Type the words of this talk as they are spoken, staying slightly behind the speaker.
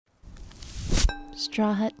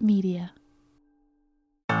Straw Hut Media.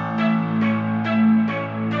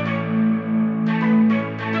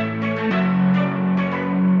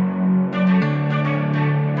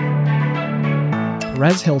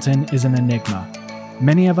 Perez Hilton is an enigma.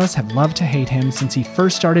 Many of us have loved to hate him since he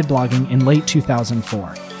first started blogging in late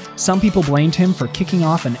 2004. Some people blamed him for kicking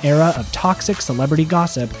off an era of toxic celebrity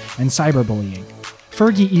gossip and cyberbullying.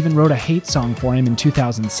 Fergie even wrote a hate song for him in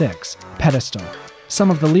 2006, Pedestal. Some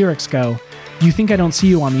of the lyrics go, "You think I don't see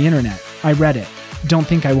you on the internet? I read it. Don't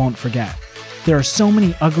think I won't forget." There are so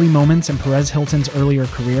many ugly moments in Perez Hilton's earlier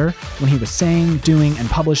career when he was saying, doing, and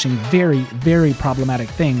publishing very, very problematic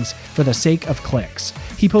things for the sake of clicks.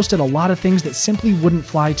 He posted a lot of things that simply wouldn't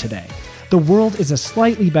fly today. The world is a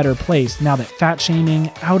slightly better place now that fat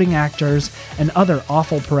shaming, outing actors, and other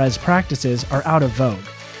awful Perez practices are out of vogue.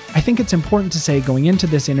 I think it's important to say going into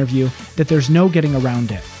this interview that there's no getting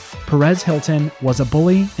around it. Perez Hilton was a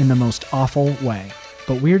bully in the most awful way.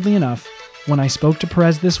 But weirdly enough, when I spoke to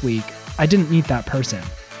Perez this week, I didn't meet that person.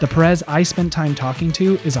 The Perez I spent time talking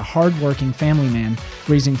to is a hard-working family man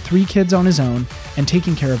raising 3 kids on his own and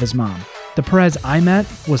taking care of his mom. The Perez I met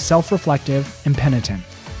was self-reflective and penitent,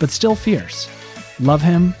 but still fierce. Love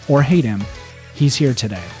him or hate him, he's here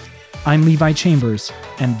today. I'm Levi Chambers,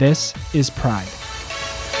 and this is Pride.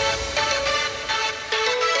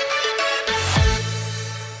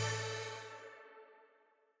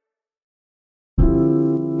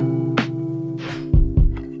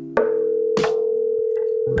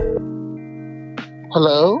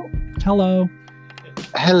 Hello? Hello.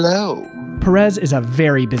 Hello. Perez is a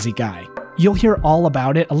very busy guy. You'll hear all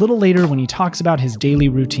about it a little later when he talks about his daily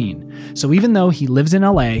routine. So even though he lives in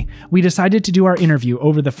LA, we decided to do our interview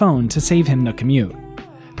over the phone to save him the commute.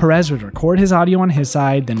 Perez would record his audio on his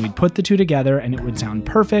side, then we'd put the two together and it would sound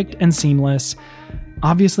perfect and seamless.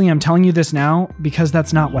 Obviously, I'm telling you this now because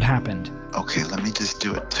that's not what happened. Okay, let me just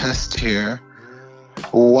do a test here.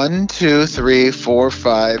 1, 2, 3, 4,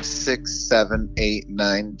 5, 6, 7, 8,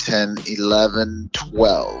 9, 10, 11,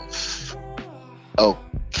 12.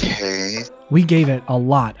 Okay. We gave it a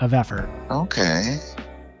lot of effort. Okay.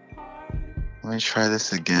 Let me try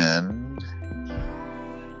this again.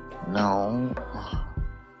 No.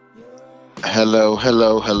 Hello,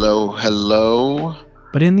 hello, hello, hello.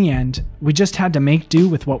 But in the end, we just had to make do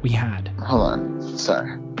with what we had. Hold on.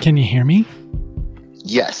 Sorry. Can you hear me?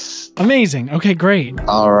 Yes. Amazing. Okay, great.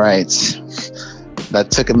 All right. That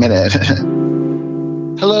took a minute.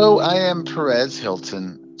 Hello, I am Perez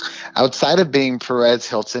Hilton. Outside of being Perez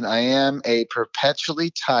Hilton, I am a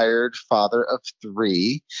perpetually tired father of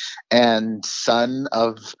 3 and son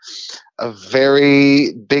of a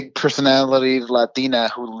very big personality Latina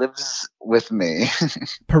who lives with me.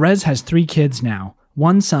 Perez has 3 kids now.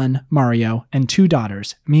 1 son, Mario, and 2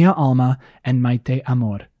 daughters, Mia Alma and Maite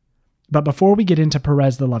Amor. But before we get into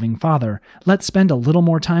Perez the loving father, let's spend a little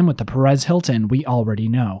more time with the Perez Hilton we already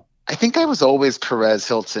know. I think I was always Perez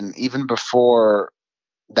Hilton, even before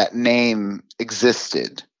that name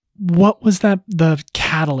existed. What was the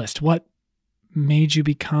catalyst? What made you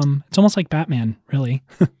become... It's almost like Batman, really.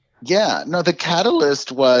 Yeah, no, the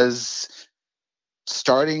catalyst was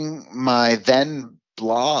starting my then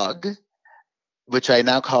blog, which I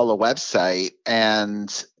now call a website,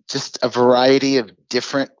 and just a variety of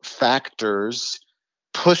different factors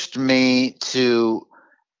pushed me to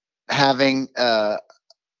having an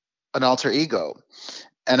alter ego.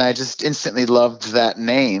 And I just instantly loved that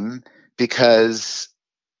name because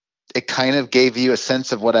it kind of gave you a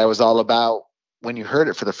sense of what I was all about when you heard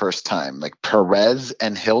it for the first time. Like Perez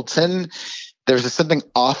and Hilton, there's just something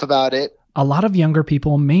off about it. A lot of younger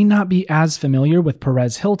people may not be as familiar with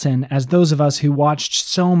Perez Hilton as those of us who watched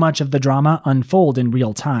so much of the drama unfold in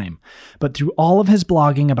real time. But through all of his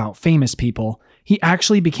blogging about famous people, he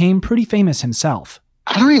actually became pretty famous himself.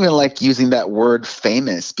 I don't even like using that word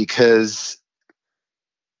famous because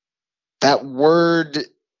that word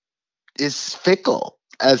is fickle.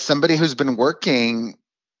 As somebody who's been working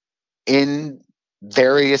in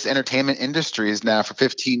various entertainment industries now for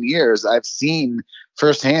 15 years, I've seen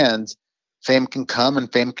firsthand fame can come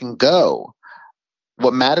and fame can go.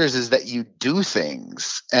 What matters is that you do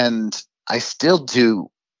things. And I still do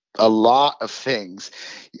a lot of things,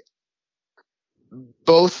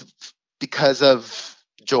 both because of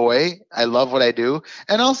joy. I love what I do.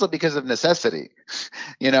 And also because of necessity.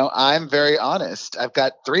 You know, I'm very honest. I've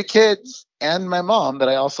got 3 kids and my mom that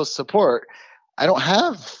I also support. I don't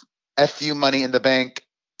have FU money in the bank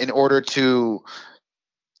in order to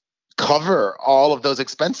cover all of those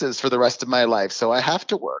expenses for the rest of my life. So I have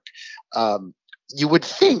to work. You would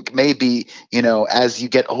think maybe, you know, as you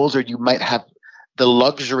get older, you might have the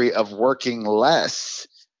luxury of working less.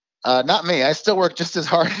 Not me. I still work just as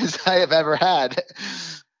hard as I have ever had.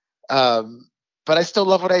 But I still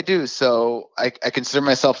love what I do. So I consider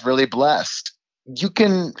myself really blessed. You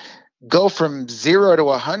can go from 0 to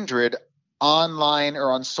 100 online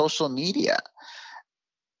or on social media.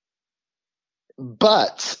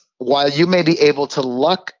 But while you may be able to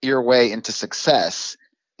luck your way into success,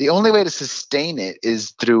 the only way to sustain it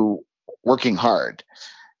is through working hard.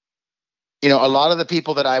 You know, a lot of the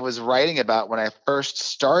people that I was writing about when I first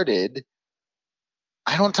started,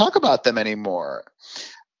 I don't talk about them anymore.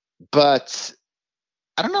 But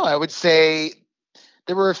I don't know, I would say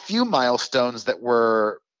there were a few milestones that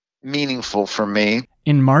were meaningful for me.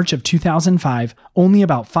 In March of 2005, only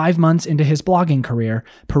about 5 months into his blogging career,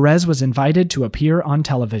 Perez was invited to appear on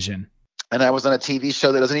television. And I was on a TV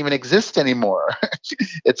show that doesn't even exist anymore.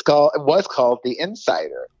 It was called The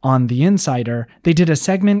Insider. On The Insider, they did a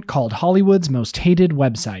segment called Hollywood's Most Hated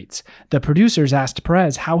Websites. The producers asked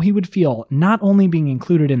Perez how he would feel not only being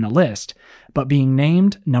included in the list, but being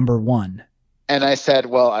named number 1. And I said,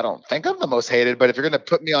 well, I don't think I'm the most hated, but if you're going to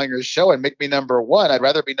put me on your show and make me number 1, I'd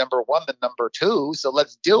rather be number 1 than number 2. So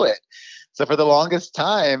let's do it. So for the longest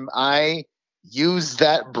time, I used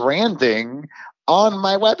that branding on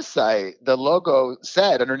my website. The logo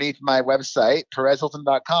said underneath my website,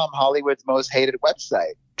 PerezHilton.com, Hollywood's most hated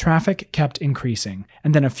website. Traffic kept increasing,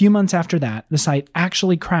 and then a few months after that, the site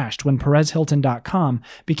actually crashed when PerezHilton.com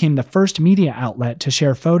became the first media outlet to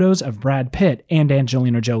share photos of Brad Pitt and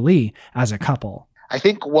Angelina Jolie as a couple. I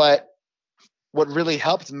think what really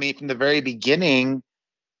helped me from the very beginning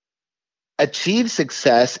achieve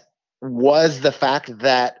success was the fact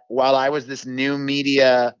that while I was this new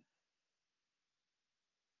media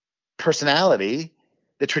personality,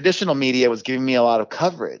 the traditional media was giving me a lot of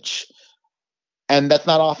coverage. And that's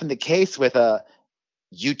not often the case with a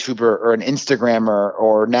YouTuber or an Instagrammer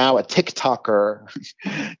or now a TikToker.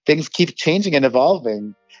 Things keep changing and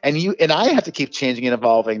evolving. And I have to keep changing and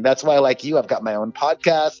evolving. That's why, like you, I've got my own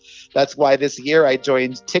podcast. That's why this year I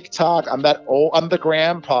joined TikTok. I'm the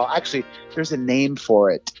grandpa. Actually, there's a name for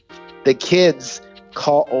it. The kids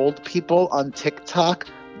call old people on TikTok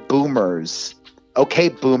boomers. Okay,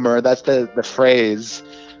 boomer, that's the phrase.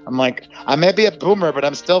 I'm like, I may be a boomer, but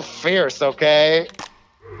I'm still fierce, okay?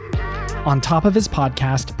 On top of his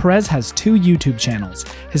podcast, Perez has 2 YouTube channels.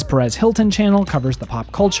 His Perez Hilton channel covers the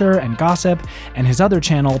pop culture and gossip, and his other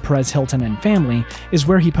channel, Perez Hilton and Family, is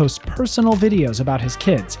where he posts personal videos about his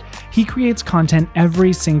kids. He creates content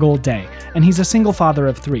every single day, and he's a single father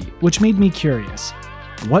of 3, which made me curious.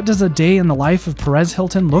 What does a day in the life of Perez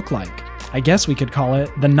Hilton look like? I guess we could call it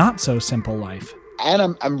the not-so-simple life.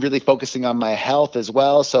 And I'm really focusing on my health as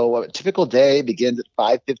well. So a typical day begins at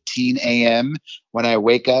 5:15 a.m. When I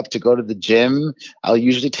wake up to go to the gym. I'll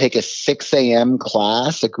usually take a 6 a.m.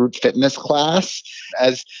 class, a group fitness class.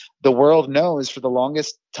 As the world knows, for the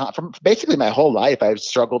longest time, from basically my whole life, I've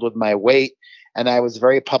struggled with my weight, and I was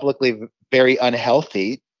very publicly very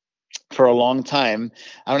unhealthy for a long time.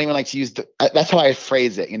 I don't even like to use that's how I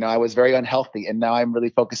phrase it. You know, I was very unhealthy, and now I'm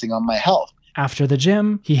really focusing on my health. After the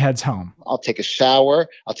gym, he heads home. I'll take a shower.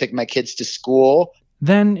 I'll take my kids to school.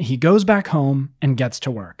 Then he goes back home and gets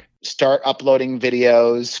to work. Start uploading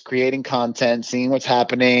videos, creating content, seeing what's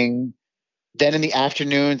happening. Then in the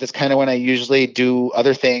afternoons, that's kind of when I usually do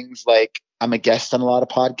other things. Like I'm a guest on a lot of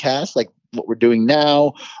podcasts, like what we're doing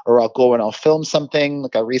now, or I'll go and I'll film something.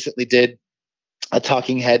 Like I recently did a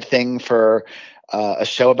talking head thing for a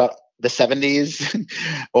show about the 70s,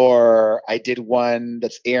 or I did one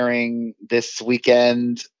that's airing this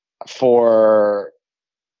weekend for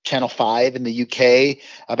Channel 5 in the UK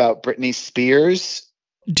about Britney Spears.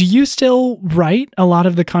 Do you still write a lot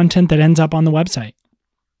of the content that ends up on the website?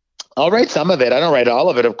 I'll write some of it. I don't write all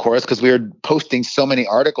of it, of course, because we're posting so many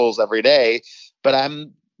articles every day, but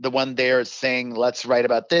I'm the one there saying, let's write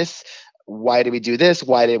about this. Why did we do this?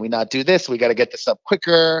 Why did we not do this? We got to get this up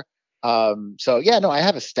quicker. So yeah, no, I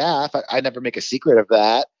have a staff. I never make a secret of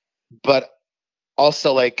that, but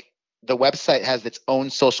also like the website has its own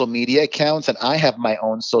social media accounts and I have my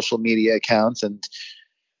own social media accounts. And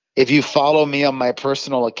if you follow me on my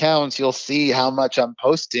personal accounts, you'll see how much I'm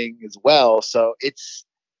posting as well. So it's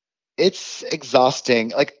exhausting.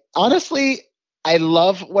 Like, honestly, I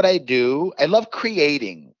love what I do. I love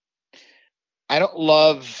creating. I don't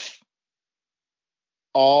love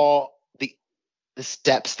all the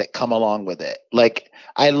steps that come along with it. Like,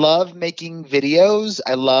 I love making videos.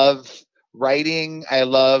 I love writing. I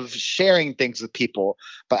love sharing things with people,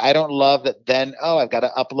 but I don't love that then, I've got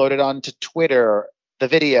to upload it onto Twitter. the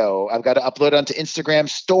video. I've got to upload it onto Instagram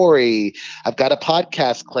story. I've got a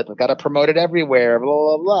podcast clip. I've got to promote it everywhere,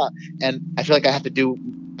 blah, blah, blah. And I feel like I have to do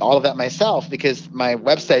all of that myself because my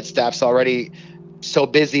website staff's already so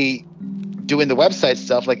busy doing the website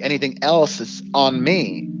stuff. Like anything else is on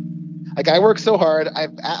me. Like I work so hard.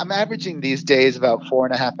 I'm averaging these days about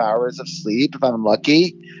 4.5 hours of sleep if I'm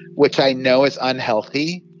lucky, which I know is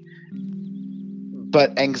unhealthy.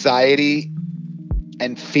 But anxiety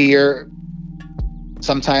and fear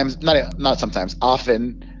sometimes, not sometimes,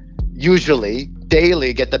 often, usually,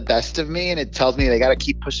 daily get the best of me. And it tells me I got to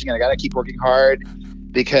keep pushing and I got to keep working hard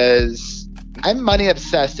because I'm money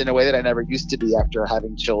obsessed in a way that I never used to be after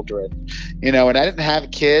having children. You know, when I didn't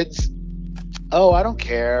have kids, oh, I don't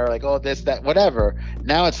care. Like, oh, this, that, whatever.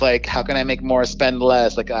 Now it's like, how can I make more, spend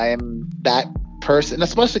less? Like I am that person,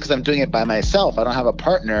 especially because I'm doing it by myself. I don't have a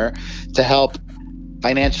partner to help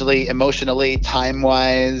financially, emotionally,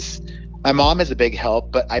 time-wise. My mom is a big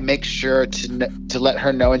help, but I make sure to let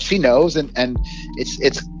her know, and she knows, and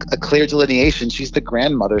it's a clear delineation. She's the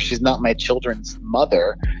grandmother. She's not my children's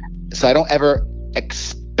mother. So I don't ever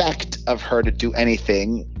expect of her to do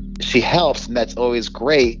anything. She helps, and that's always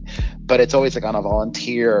great, but it's always like on a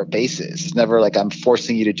volunteer basis. It's never like I'm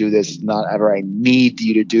forcing you to do this. It's not ever I need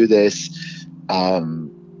you to do this.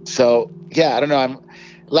 So yeah, I don't know.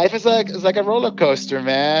 Life is like a roller coaster,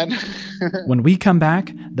 man. When we come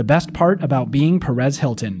back, the best part about being Perez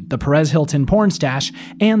Hilton, the Perez Hilton porn stash,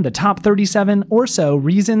 and the top 37 or so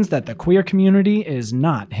reasons that the queer community is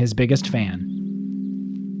not his biggest fan.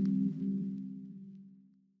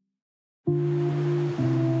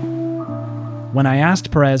 When I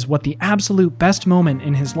asked Perez what the absolute best moment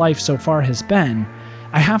in his life so far has been,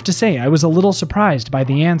 I have to say I was a little surprised by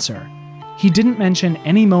the answer. He didn't mention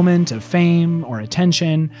any moment of fame or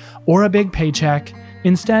attention or a big paycheck.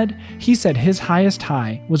 Instead, he said his highest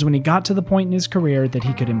high was when he got to the point in his career that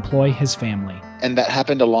he could employ his family. And that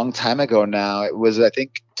happened a long time ago now. It was, I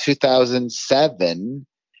think, 2007.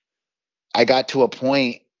 I got to a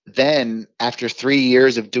point then after 3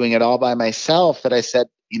 years of doing it all by myself that I said,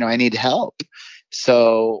 you know, I need help.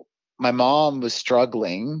 So my mom was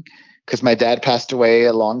struggling because my dad passed away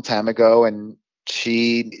a long time ago, and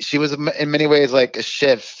she was in many ways like a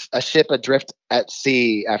ship adrift at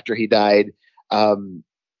sea after he died.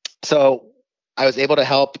 So I was able to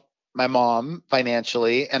help my mom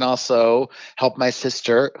financially and also help my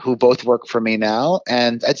sister, who both work for me now.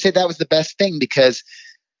 And I'd say that was the best thing because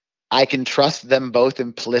I can trust them both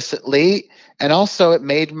implicitly. And also it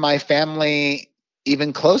made my family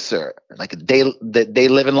even closer. Like they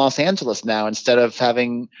live in Los Angeles now instead of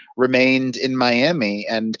having remained in Miami.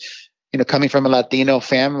 And you know, coming from a Latino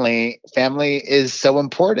family is so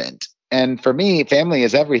important. And for me, family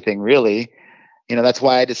is everything, really. You know, that's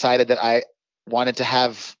why I decided that I wanted to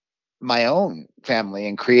have my own family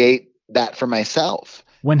and create that for myself.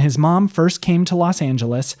 When his mom first came to Los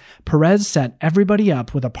Angeles, Perez set everybody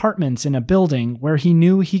up with apartments in a building where he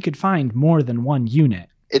knew he could find more than one unit.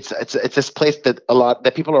 It's this place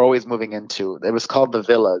that people are always moving into. It was called the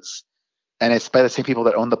Villas. And it's by the same people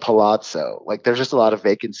that own the Palazzo. Like there's just a lot of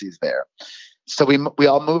vacancies there. So we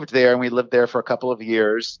all moved there and we lived there for a couple of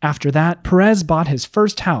years. After that, Perez bought his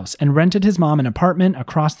first house and rented his mom an apartment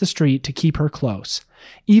across the street to keep her close.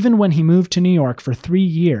 Even when he moved to New York for 3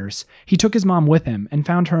 years, he took his mom with him and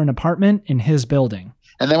found her an apartment in his building.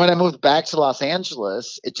 And then when I moved back to Los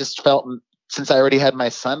Angeles, it just felt, since I already had my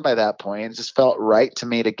son by that point, it just felt right to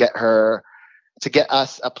me to get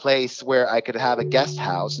us a place where I could have a guest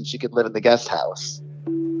house and she could live in the guest house.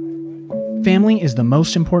 Family is the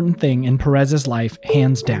most important thing in Perez's life,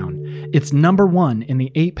 hands down. It's number one in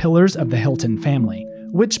the 8 pillars of the Hilton family,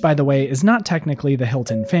 which, by the way, is not technically the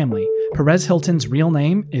Hilton family. Perez Hilton's real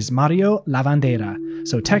name is Mario Lavandera,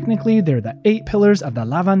 so technically they're the 8 pillars of the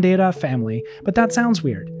Lavandera family, but that sounds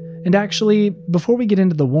weird. And actually, before we get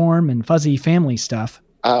into the warm and fuzzy family stuff...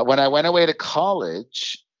 when I went away to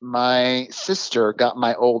college, my sister got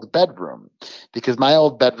my old bedroom because my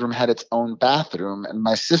old bedroom had its own bathroom and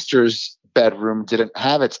my sister's bedroom didn't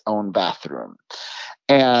have its own bathroom.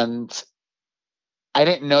 And I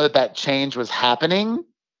didn't know that change was happening.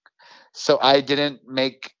 So I didn't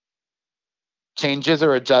make changes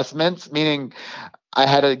or adjustments, meaning I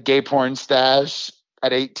had a gay porn stash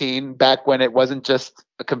at 18 back when it wasn't just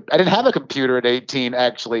I didn't have a computer at 18.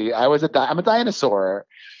 Actually, I'm a dinosaur.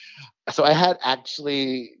 So I had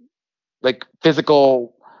actually like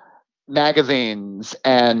physical magazines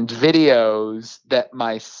and videos that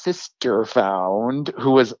my sister found,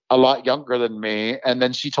 who was a lot younger than me. And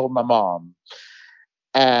then she told my mom.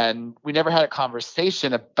 And we never had a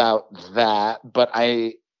conversation about that, but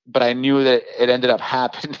I knew that it ended up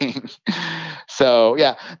happening. So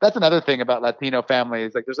yeah, that's another thing about Latino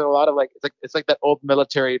families. Like there's a lot of it's like that old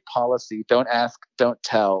military policy: don't ask, don't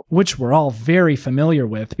tell. Which we're all very familiar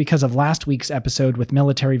with because of last week's episode with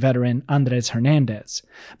military veteran Andres Hernandez.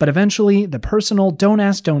 But eventually, the personal don't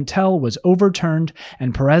ask, don't tell was overturned,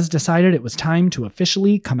 and Perez decided it was time to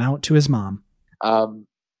officially come out to his mom. And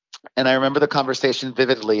I remember the conversation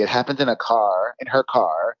vividly. It happened in her car.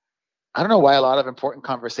 I don't know why a lot of important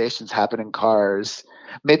conversations happen in cars.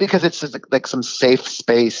 Maybe because it's just like some safe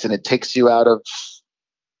space and it takes you out of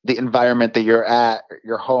the environment that you're at,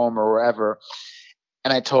 your home or wherever.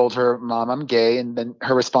 And I told her, Mom, I'm gay. And then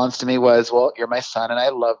her response to me was, well, you're my son and I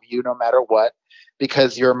love you no matter what,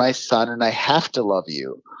 because you're my son and I have to love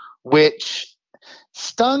you, which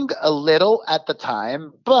stung a little at the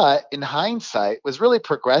time, but in hindsight was really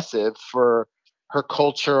progressive for her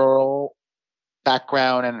cultural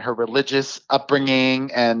background and her religious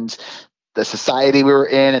upbringing and the society we were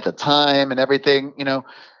in at the time and everything.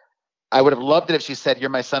 I would have loved it if she said, you're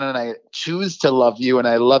my son and I choose to love you and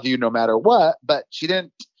I love you no matter what. But she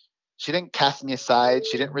didn't cast me aside.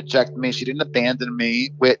 She didn't reject me. She didn't abandon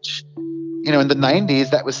me, which, in the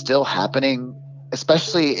 90s, that was still happening,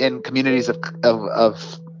 especially in communities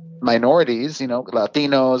of minorities,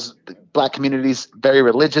 Latinos, Black communities, very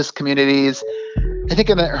religious communities. I think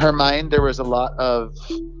in her mind, there was a lot of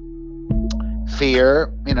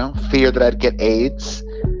fear that I'd get AIDS,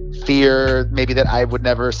 fear maybe that I would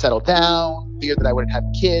never settle down, fear that I wouldn't have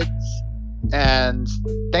kids. And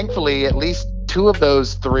thankfully, at least 2 of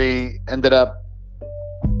those 3 ended up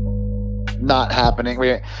not happening.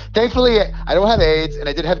 Thankfully, I don't have AIDS and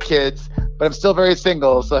I did have kids, but I'm still very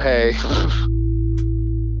single. So, hey.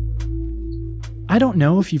 I don't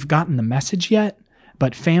know if you've gotten the message yet,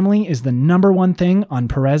 but family is the number one thing on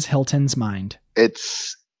Perez Hilton's mind.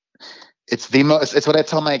 It's what I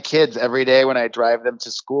tell my kids every day when I drive them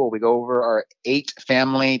to school. We go over our 8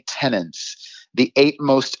 family tenets, the 8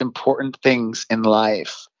 most important things in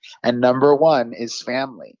life. And number 1 is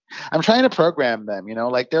family. I'm trying to program them,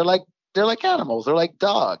 they're like animals. They're like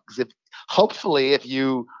dogs. Hopefully if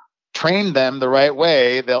you train them the right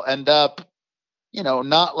way, they'll end up,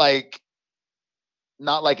 not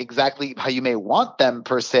like exactly how you may want them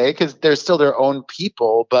per se, because they're still their own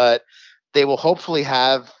people, but they will hopefully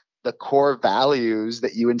have the core values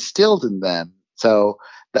that you instilled in them. So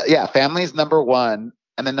family is number 1.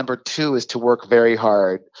 And then number 2 is to work very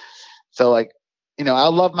hard. So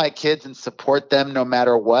I'll love my kids and support them no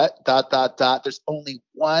matter what, ... There's only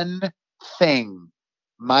one thing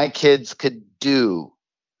my kids could do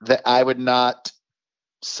that I would not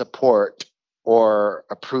support or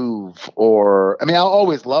approve I'll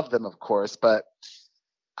always love them, of course, but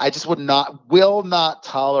I just will not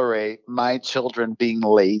tolerate my children being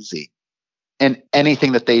lazy in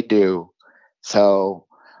anything that they do. So,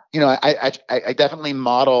 I definitely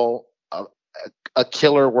model a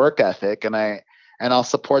killer work ethic, and I'll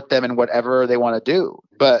support them in whatever they want to do.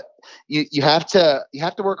 But you have to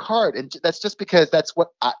work hard, and that's just because that's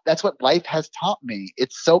what life has taught me.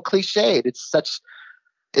 It's so cliched.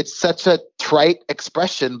 It's such a trite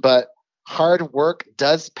expression, but hard work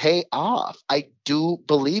does pay off. I do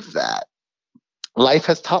believe that. Life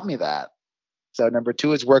has taught me that. So number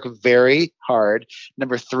 2 is work very hard.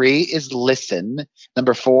 Number 3 is listen.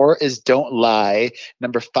 Number 4 is don't lie.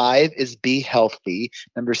 Number 5 is be healthy.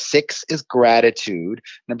 Number 6 is gratitude.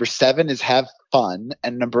 Number 7 is have fun.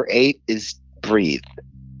 And number 8 is breathe.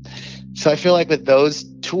 So I feel like with those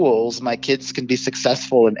tools, my kids can be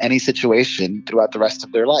successful in any situation throughout the rest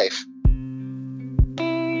of their life.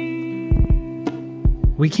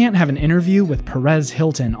 We can't have an interview with Perez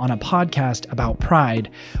Hilton on a podcast about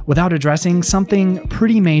pride without addressing something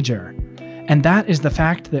pretty major. And that is the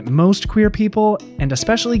fact that most queer people, and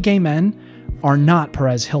especially gay men, are not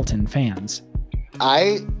Perez Hilton fans.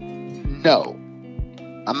 I know,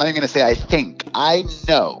 I'm not even going to say I think, I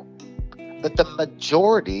know that the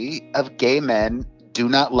majority of gay men do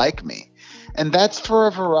not like me. And that's for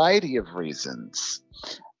a variety of reasons.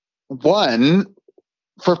 One,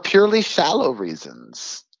 for purely shallow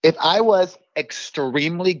reasons. If I was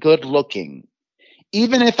extremely good looking,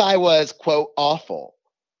 even if I was, quote, awful,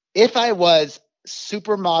 if I was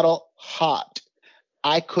supermodel hot,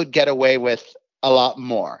 I could get away with a lot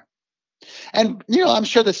more. And, I'm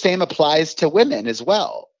sure the same applies to women as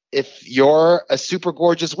well. If you're a super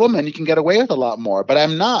gorgeous woman, you can get away with a lot more, but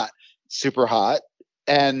I'm not super hot.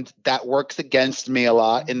 And that works against me a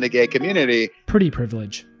lot in the gay community. Pretty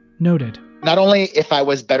privilege. Noted. Not only if I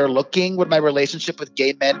was better looking would my relationship with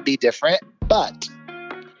gay men be different, but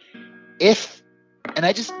if,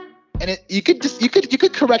 you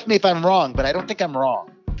could correct me if I'm wrong, but I don't think I'm wrong.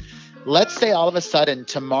 Let's say all of a sudden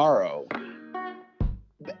tomorrow,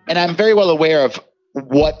 And I'm very well aware of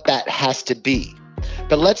what that has to be.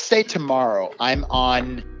 But let's say tomorrow I'm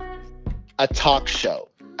on a talk show,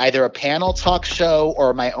 either a panel talk show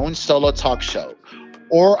or my own solo talk show,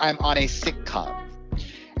 or I'm on a sitcom.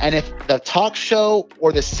 And if the talk show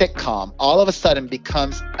or the sitcom all of a sudden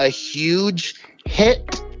becomes a huge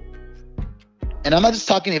hit, and I'm not just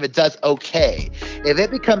talking if it does okay, if it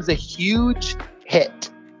becomes a huge hit,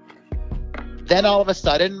 then all of a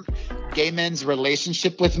sudden gay men's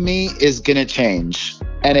relationship with me is going to change.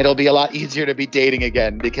 And it'll be a lot easier to be dating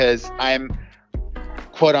again because I'm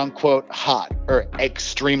quote unquote hot or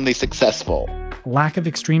extremely successful. Lack of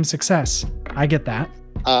extreme success. I get that.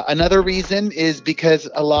 Another reason is because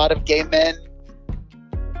a lot of gay men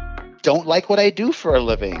don't like what I do for a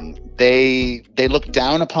living. They look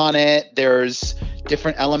down upon it. There's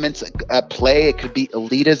different elements at play. It could be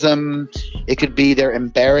elitism. It could be they're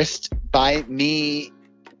embarrassed by me.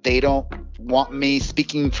 They don't want me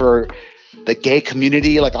speaking for the gay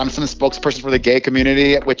community. Like I'm some spokesperson for the gay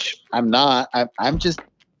community, which I'm not. I'm just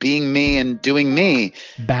being me and doing me.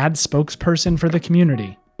 Bad spokesperson for the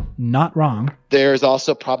community. Not wrong. There's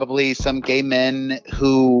also probably some gay men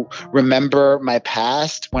who remember my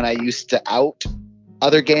past when I used to out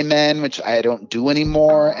other gay men, which I don't do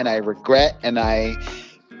anymore, and I regret, and I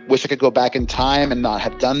wish I could go back in time and not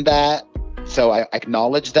have done that. So I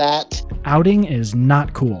acknowledge that. Outing is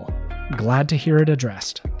not cool. Glad to hear it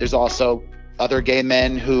addressed. There's also other gay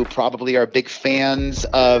men who probably are big fans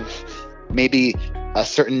of maybe a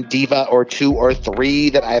certain diva or two or three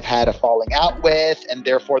that I've had a falling out with, and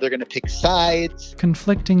therefore they're going to pick sides.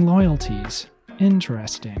 Conflicting loyalties.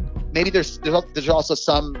 Interesting. Maybe there's also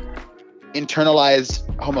some internalized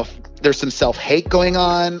there's some self-hate going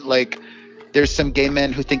on. Like there's some gay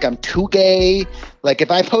men who think I'm too gay. Like if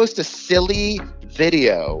I post a silly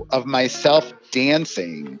video of myself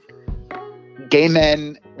dancing, gay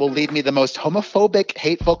men will leave me the most homophobic,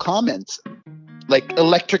 hateful comments. Like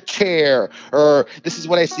electric chair, or this is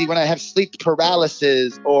what I see when I have sleep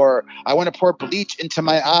paralysis, or I want to pour bleach into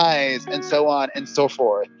my eyes, and so on and so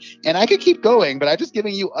forth. And I could keep going, but I'm just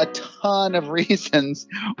giving you a ton of reasons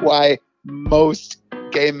why most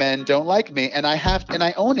gay men don't like me. And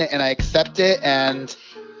I own it and I accept it. And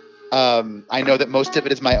I know that most of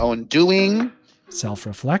it is my own doing.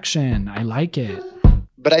 Self-reflection. I like it.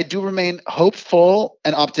 But I do remain hopeful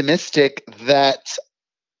and optimistic that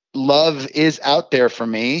love is out there for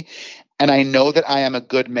me. And I know that I am a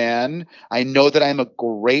good man. I know that I'm a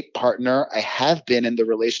great partner. I have been in the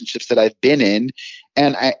relationships that I've been in.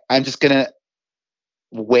 And I'm just going to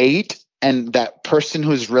wait. And that person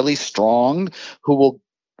who's really strong, who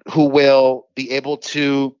will be able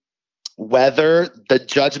to weather the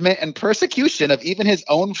judgment and persecution of even his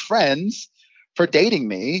own friends for dating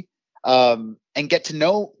me, and get to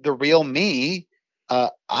know the real me.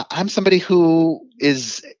 I'm somebody who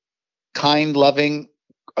is kind, loving,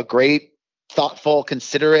 a great, thoughtful,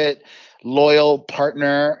 considerate, loyal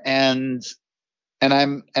partner, and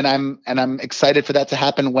I'm excited for that to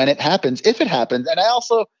happen when it happens, if it happens. And I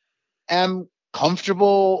also am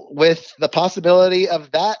comfortable with the possibility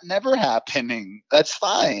of that never happening. That's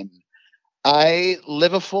fine. I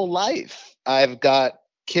live a full life. I've got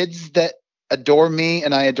kids that adore me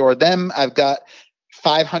and I adore them. I've got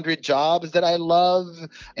 500 jobs that I love.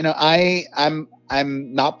 You know, I'm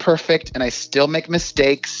not perfect and I still make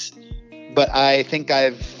mistakes, but I think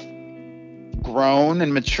I've grown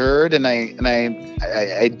and matured, and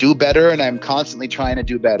I do better, and I'm constantly trying to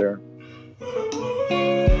do better.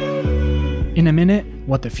 In a minute,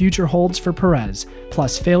 what the future holds for Perez,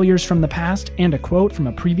 plus failures from the past and a quote from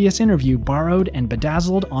a previous interview borrowed and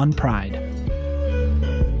bedazzled on Pride.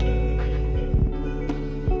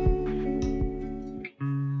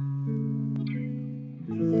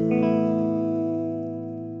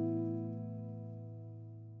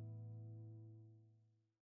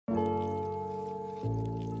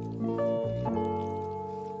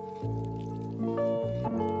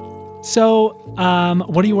 So,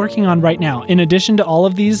 what are you working on right now? In addition to all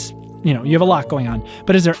of these, you have a lot going on,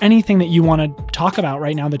 but is there anything that you want to talk about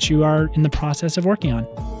right now that you are in the process of working on?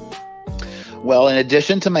 Well, in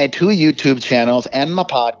addition to my 2 YouTube channels and my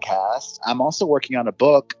podcast, I'm also working on a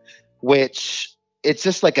book, which it's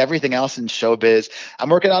just like everything else in showbiz. I'm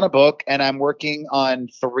working on a book and I'm working on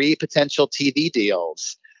 3 potential TV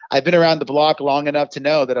deals. I've been around the block long enough to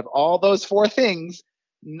know that of all those 4 things,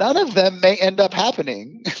 none of them may end up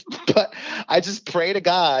happening, but I just pray to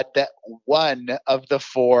God that one of the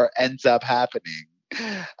 4 ends up happening.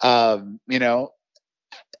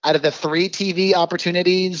 Out of the 3 TV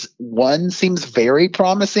opportunities, one seems very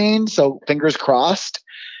promising. So fingers crossed,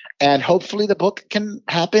 and hopefully the book can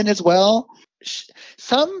happen as well.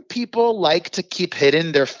 some people like to keep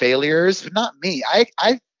hidden their failures, but not me.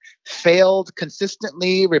 I failed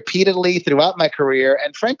consistently, repeatedly throughout my career.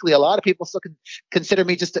 And frankly, a lot of people still consider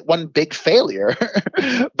me just one big failure.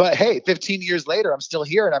 But hey, 15 years later, I'm still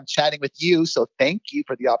here and I'm chatting with you. So thank you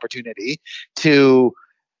for the opportunity to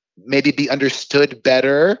maybe be understood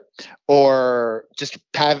better, or just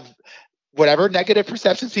have whatever negative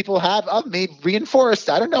perceptions people have of me reinforced.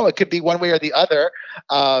 I don't know. It could be one way or the other.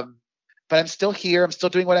 But I'm still here. I'm still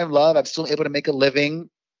doing what I love. I'm still able to make a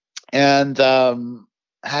living and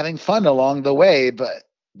having fun along the way. But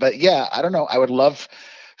yeah, I don't know. I would love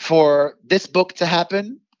for this book to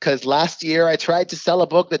happen, because last year I tried to sell a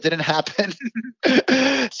book that didn't happen.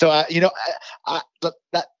 So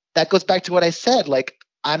that goes back to what I said. Like,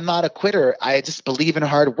 I'm not a quitter. I just believe in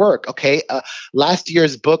hard work. Okay. Last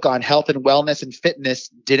year's book on health and wellness and fitness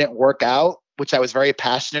didn't work out, which I was very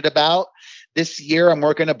passionate about. This year, I'm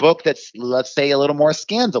working a book that's, let's say, a little more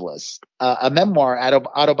scandalous, a memoir,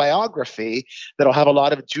 autobiography that'll have a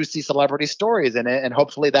lot of juicy celebrity stories in it. And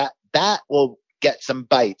hopefully that will get some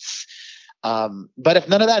bites. But if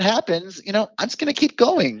none of that happens, I'm just going to keep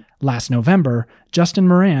going. Last November, Justin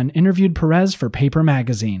Moran interviewed Perez for Paper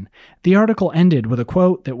Magazine. The article ended with a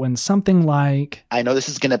quote that went something like, I know this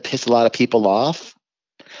is going to piss a lot of people off,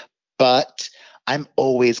 but I'm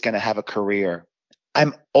always going to have a career.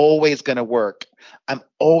 I'm always going to work. I'm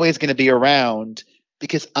always going to be around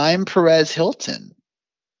because I'm Perez Hilton.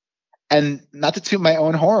 And not to toot my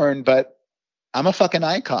own horn, but I'm a fucking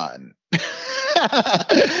icon.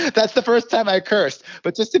 That's the first time I cursed.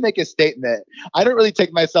 But just to make a statement, I don't really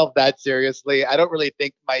take myself that seriously. I don't really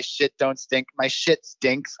think my shit don't stink. My shit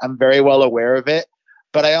stinks. I'm very well aware of it.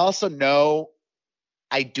 But I also know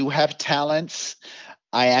I do have talents.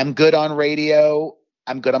 I am good on radio.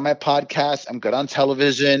 I'm good on my podcast. I'm good on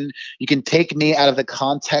television. You can take me out of the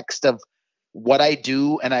context of what I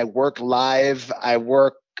do, and I work live. I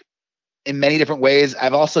work in many different ways.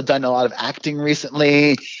 I've also done a lot of acting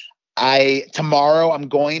recently. Tomorrow I'm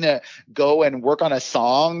going to go and work on a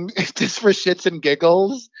song just for shits and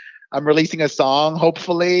giggles. I'm releasing a song,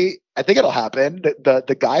 hopefully. I think it'll happen.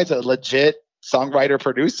 The guy's a legit songwriter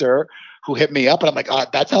producer who hit me up, and I'm like, oh,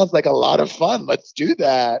 that sounds like a lot of fun. Let's do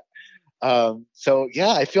that. So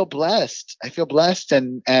yeah, I feel blessed.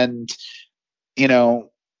 And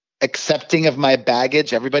accepting of my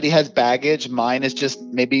baggage. Everybody has baggage. Mine is just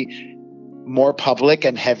maybe more public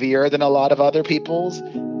and heavier than a lot of other people's.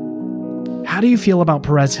 How do you feel about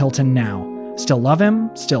Perez Hilton now? Still love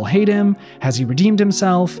him? Still hate him? Has he redeemed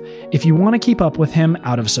himself? If you want to keep up with him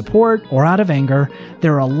out of support or out of anger,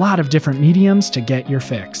 there are a lot of different mediums to get your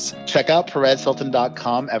fix. Check out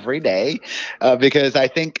PerezHilton.com every day because I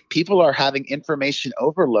think people are having information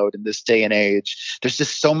overload in this day and age. There's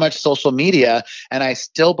just so much social media, and I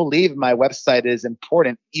still believe my website is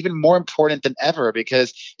important, even more important than ever,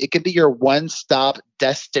 because it can be your one-stop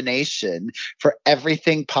destination for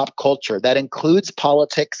everything pop culture. That includes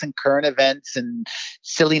politics and current events and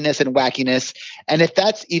silliness and wackiness. And if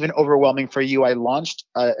that's even overwhelming for you, I launched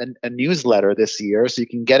a newsletter this year, so you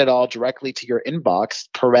can get it all directly to your inbox,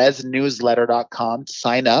 PerezNewsletter.com, to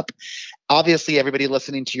sign up. Obviously, everybody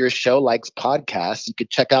listening to your show likes podcasts. You could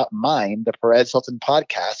check out mine, the Perez Hilton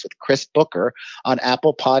Podcast with Chris Booker, on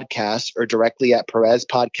Apple Podcasts or directly at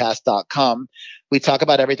PerezPodcast.com. We talk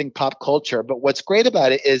about everything pop culture. But what's great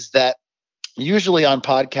about it is that usually on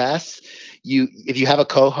podcasts, if you have a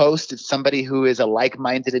co-host, it's somebody who is a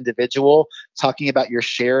like-minded individual talking about your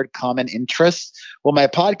shared common interests. Well, my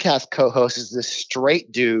podcast co-host is this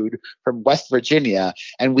straight dude from West Virginia,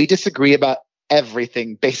 and we disagree about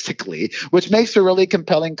everything, basically, which makes for really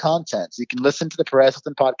compelling content. So you can listen to the Perez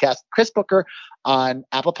Hilton Podcast, Chris Booker, on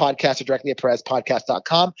Apple Podcasts or directly at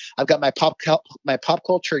PerezPodcast.com. I've got my pop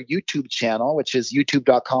culture YouTube channel, which is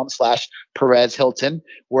youtube.com/Perez Hilton,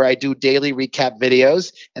 where I do daily recap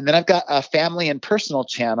videos. And then I've got a family and personal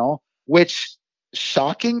channel, which,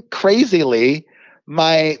 crazily,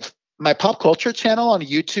 my pop culture channel on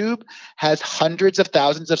YouTube has hundreds of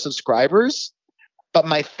thousands of subscribers. But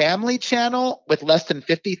my family channel with less than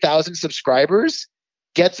 50,000 subscribers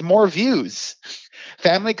gets more views.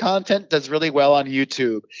 Family content does really well on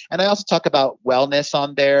YouTube. And I also talk about wellness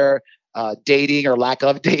on there, dating or lack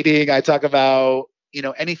of dating. I talk about,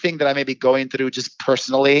 anything that I may be going through just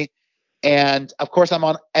personally. And of course, I'm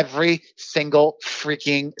on every single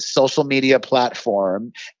freaking social media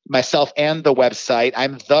platform, myself and the website.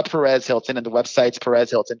 I'm the Perez Hilton, and the website's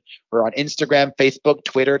Perez Hilton. We're on Instagram, Facebook,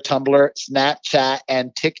 Twitter, Tumblr, Snapchat,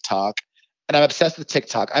 and TikTok. And I'm obsessed with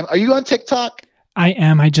TikTok. Are you on TikTok? I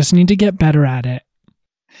am. I just need to get better at it.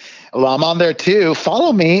 Well, I'm on there too.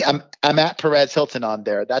 Follow me. I'm at Perez Hilton on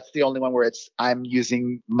there. That's the only one where I'm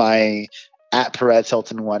using my at Perez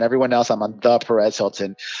Hilton one. Everyone else, I'm on the Perez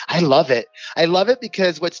Hilton. I love it. I love it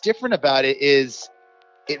because what's different about it is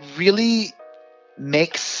it really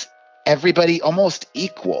makes everybody almost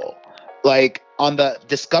equal. Like on the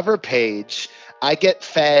Discover page, I get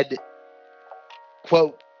fed,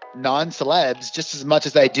 quote, non-celebs just as much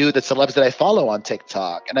as I do the celebs that I follow on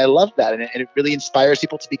TikTok. And I love that. And it really inspires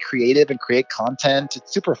people to be creative and create content.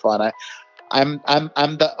 It's super fun. I'm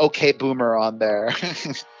the okay boomer on there.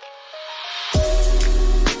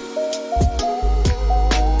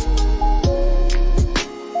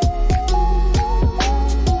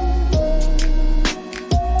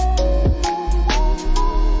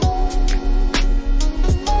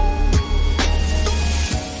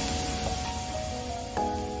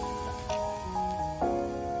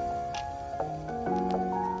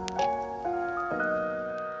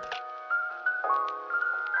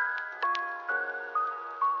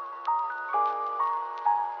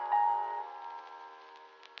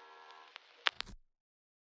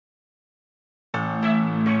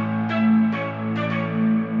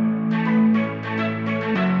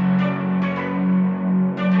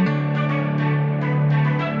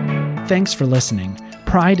 Thanks for listening.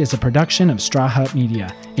 Pride is a production of Straw Hut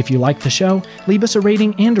Media. If you like the show, leave us a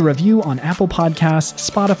rating and a review on Apple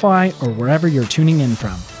Podcasts, Spotify, or wherever you're tuning in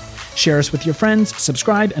from. Share us with your friends,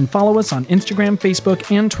 subscribe, and follow us on Instagram,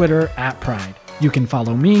 Facebook, and Twitter at Pride. You can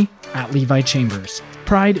follow me at Levi Chambers.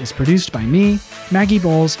 Pride is produced by me, Maggie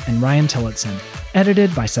Bowles, and Ryan Tillotson.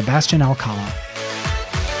 Edited by Sebastian Alcala.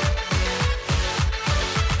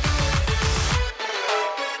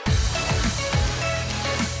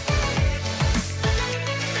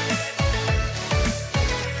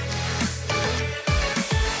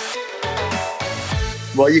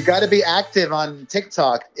 Well, you got to be active on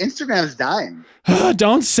TikTok. Instagram's dying.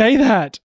 Don't say that.